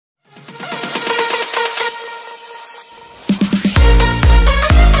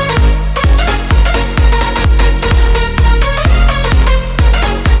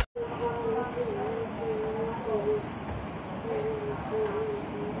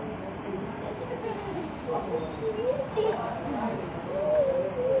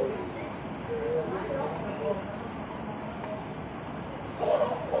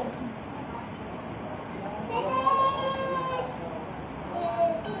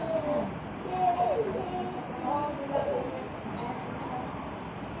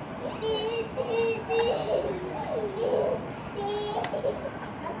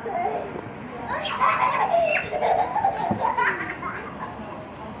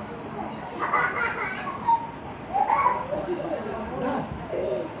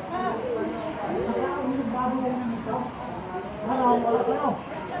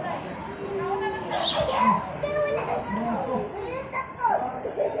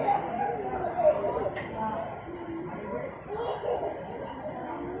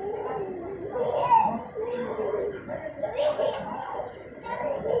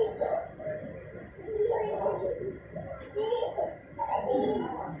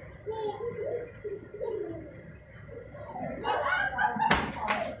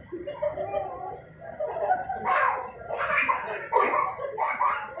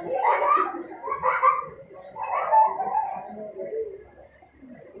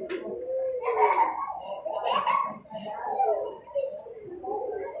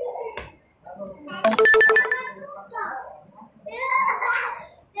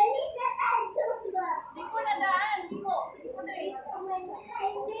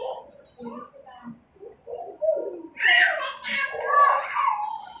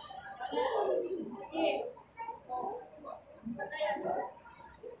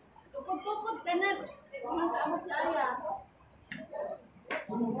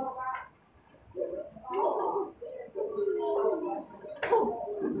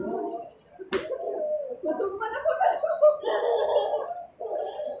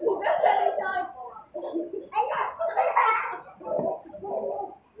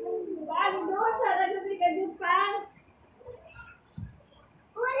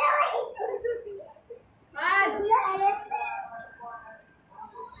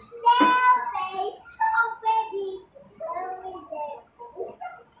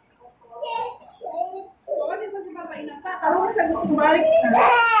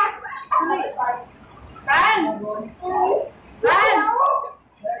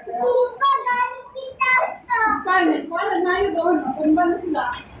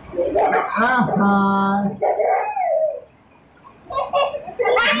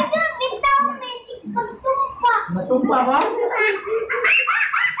Natumpa ba?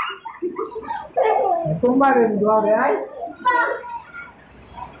 Natumpa rin dua ay?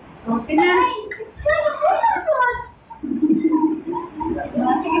 Okay na.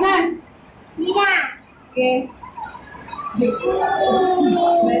 Sige na. Okay.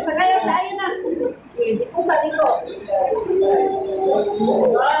 Sagaya tayo na. Pwede po sa dito.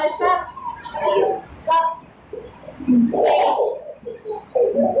 Stop. Stop.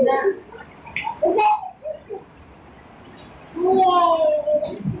 Na.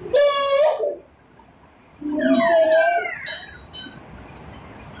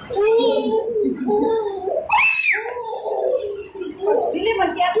 Dili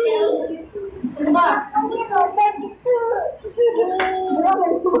mag-iat kayo. Ba?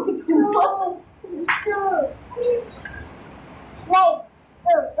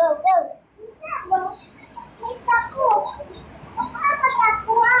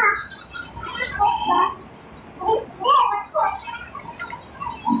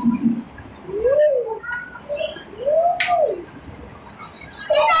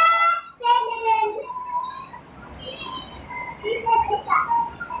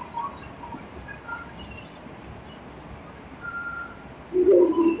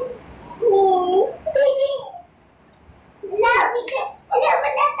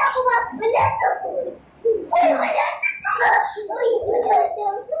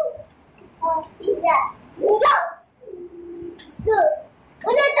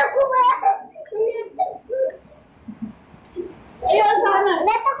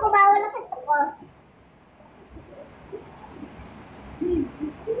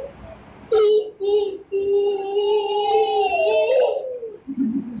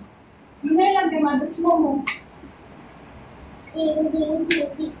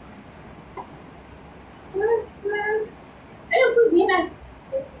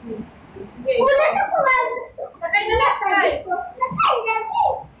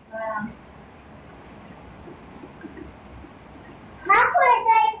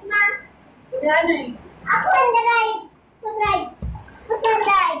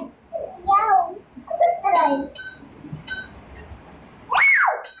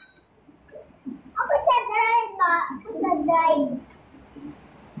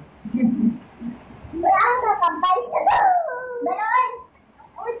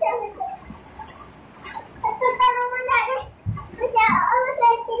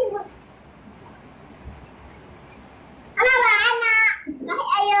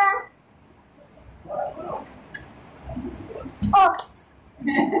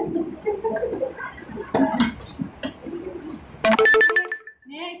 Next.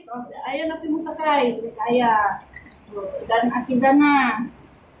 O, ayaw na pumusakay. Kaya. O, akida na.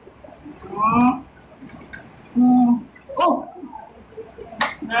 Oh.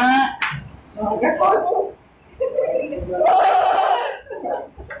 Na. Gakos.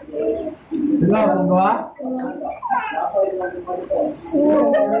 Sila, ang gawa?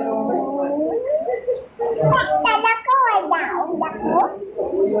 Tala ko wala uyak mo.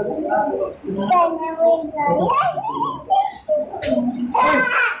 Kanya wala.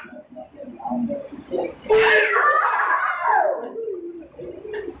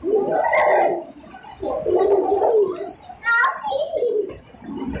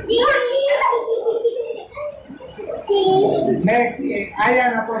 Next,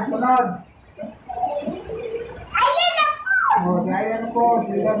 ayan na po, sunod. Ayan ako. O, ayan na po.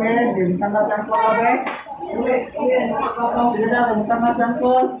 Sila, Ben. Bintang na siyang po, Ben. Sila, bintang na siyang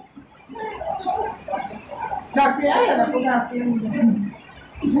po. Naksi, ayan na po na. Sige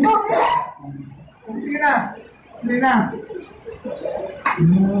na. Sige na.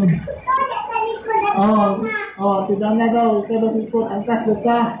 Tidak na daw. Ito na ikot. Angkas doon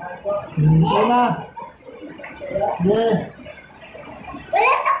ka. Sige na. Sige.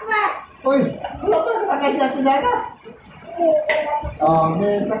 Wala takba. Uy, wala pa sakay siya tinana.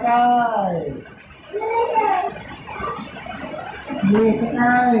 Okay, sakay. Okay,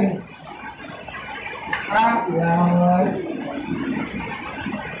 sakay. Yan.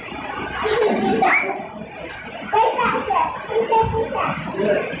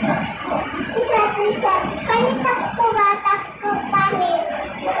 Kanita ko bata ko pangit.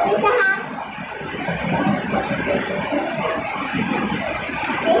 Kita ha?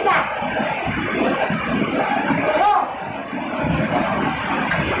 Kita. Oh.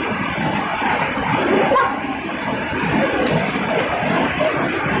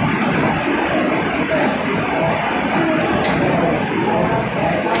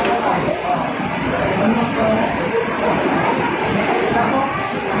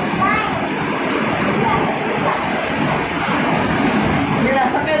 Mira,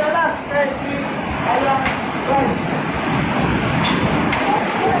 sakay na lang.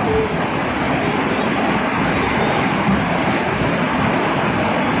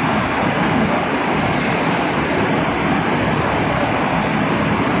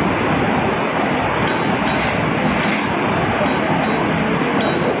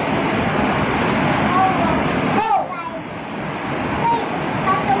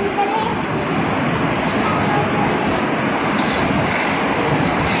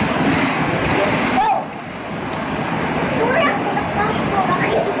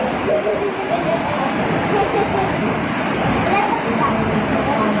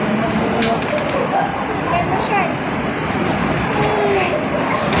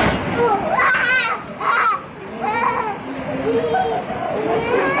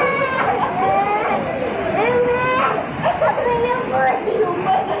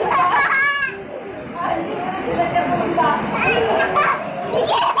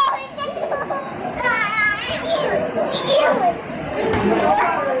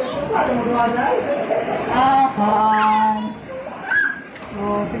 Ayan.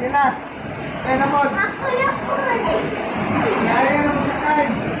 Oh, sige na. Kaya na po. Ako na po. Kaya na po sakay.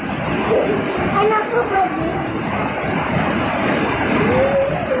 Anak ko ba?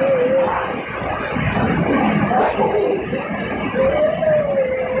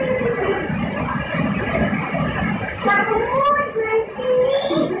 Mahmud, mansini.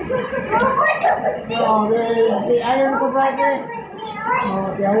 Okay, ayaw na po Friday. Oh,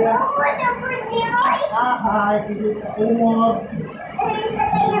 kaya. Hi, sige. Umot.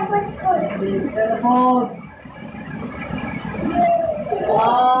 Sige na po.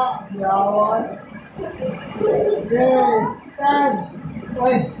 Yawan. Okay, stand.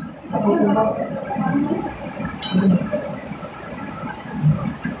 Uy, ako po ba?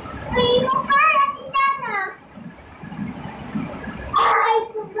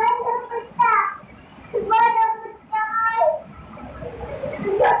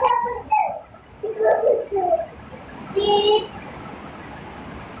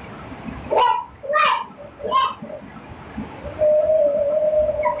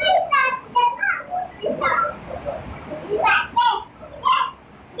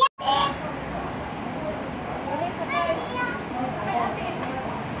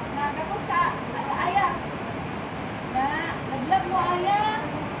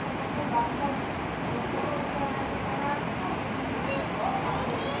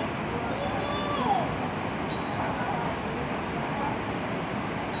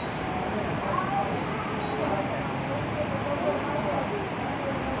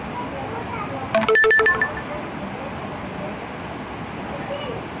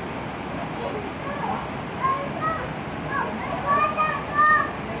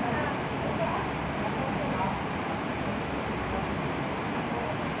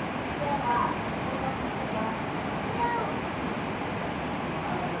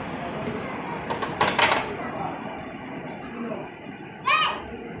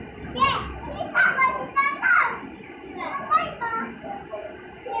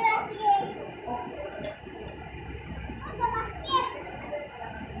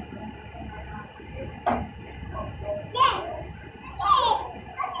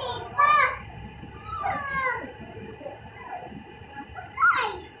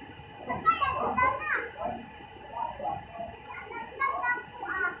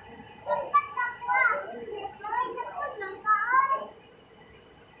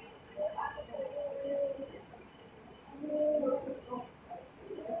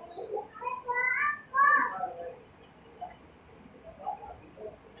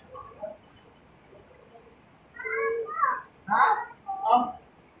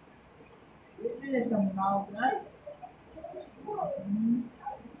 Bilis ka muna, okay?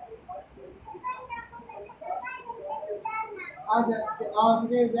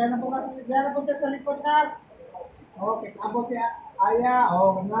 Sige, diyan na po kasi, diyan na po siya sa likod na. Okay, abot siya. Aya,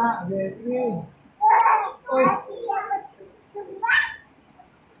 nga, sige. Uy,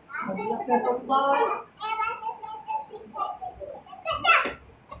 mabigat ka po ba?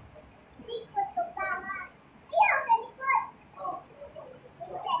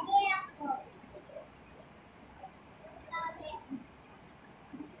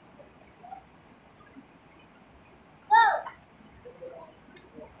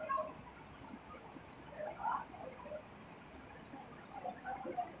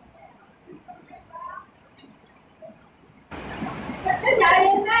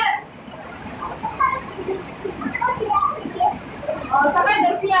 Kaya na! Oh, sakay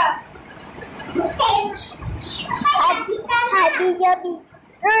daw siya. Happy Joby.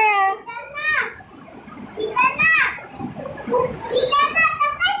 Kita na! Kita na! Kita na!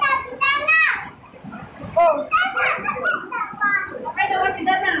 Tapos na! Kita na! Oh! Kita na! Sakay daw si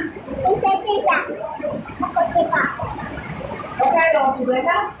Dana. Isa. Ako kita. Okay, okay,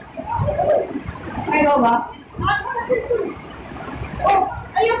 Beka? Okay, ba? Oh,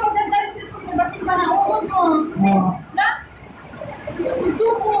 ayaw maganda rin sila kung nabasin ka na uod mo. Oo. Na? Ito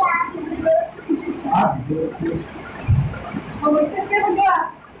ko. Oh, may sasya mo ba?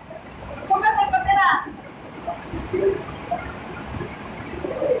 Kung natin patira.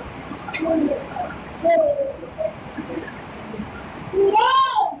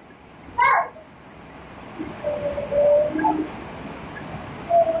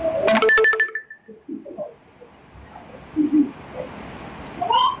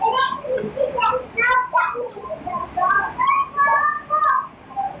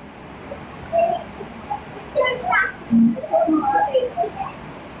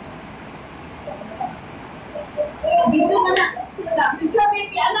 Video mo na. Video,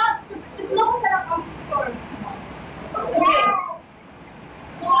 baby. Ano? Tignan ko sa computer.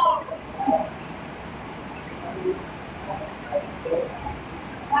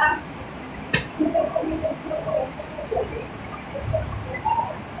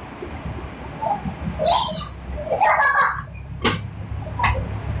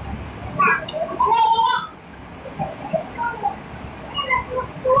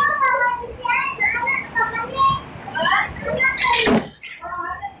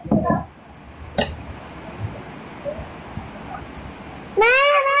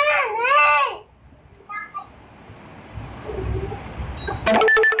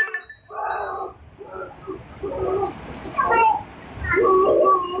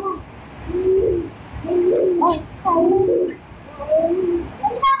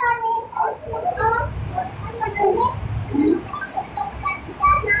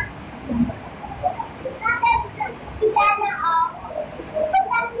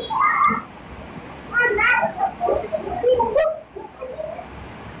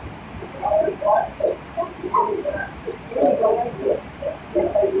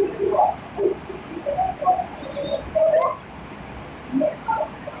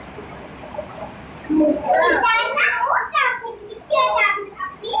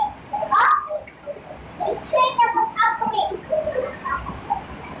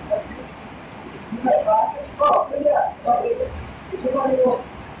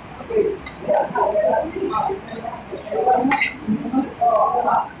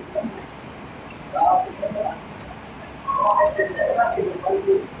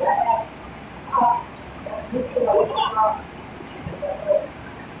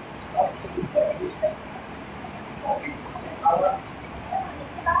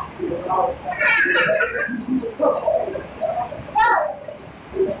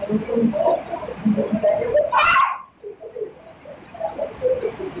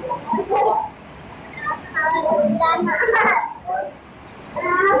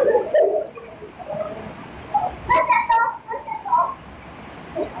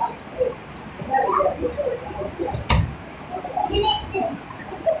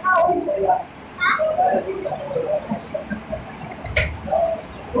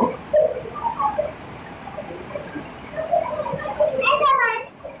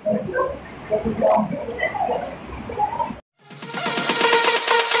 Thank you.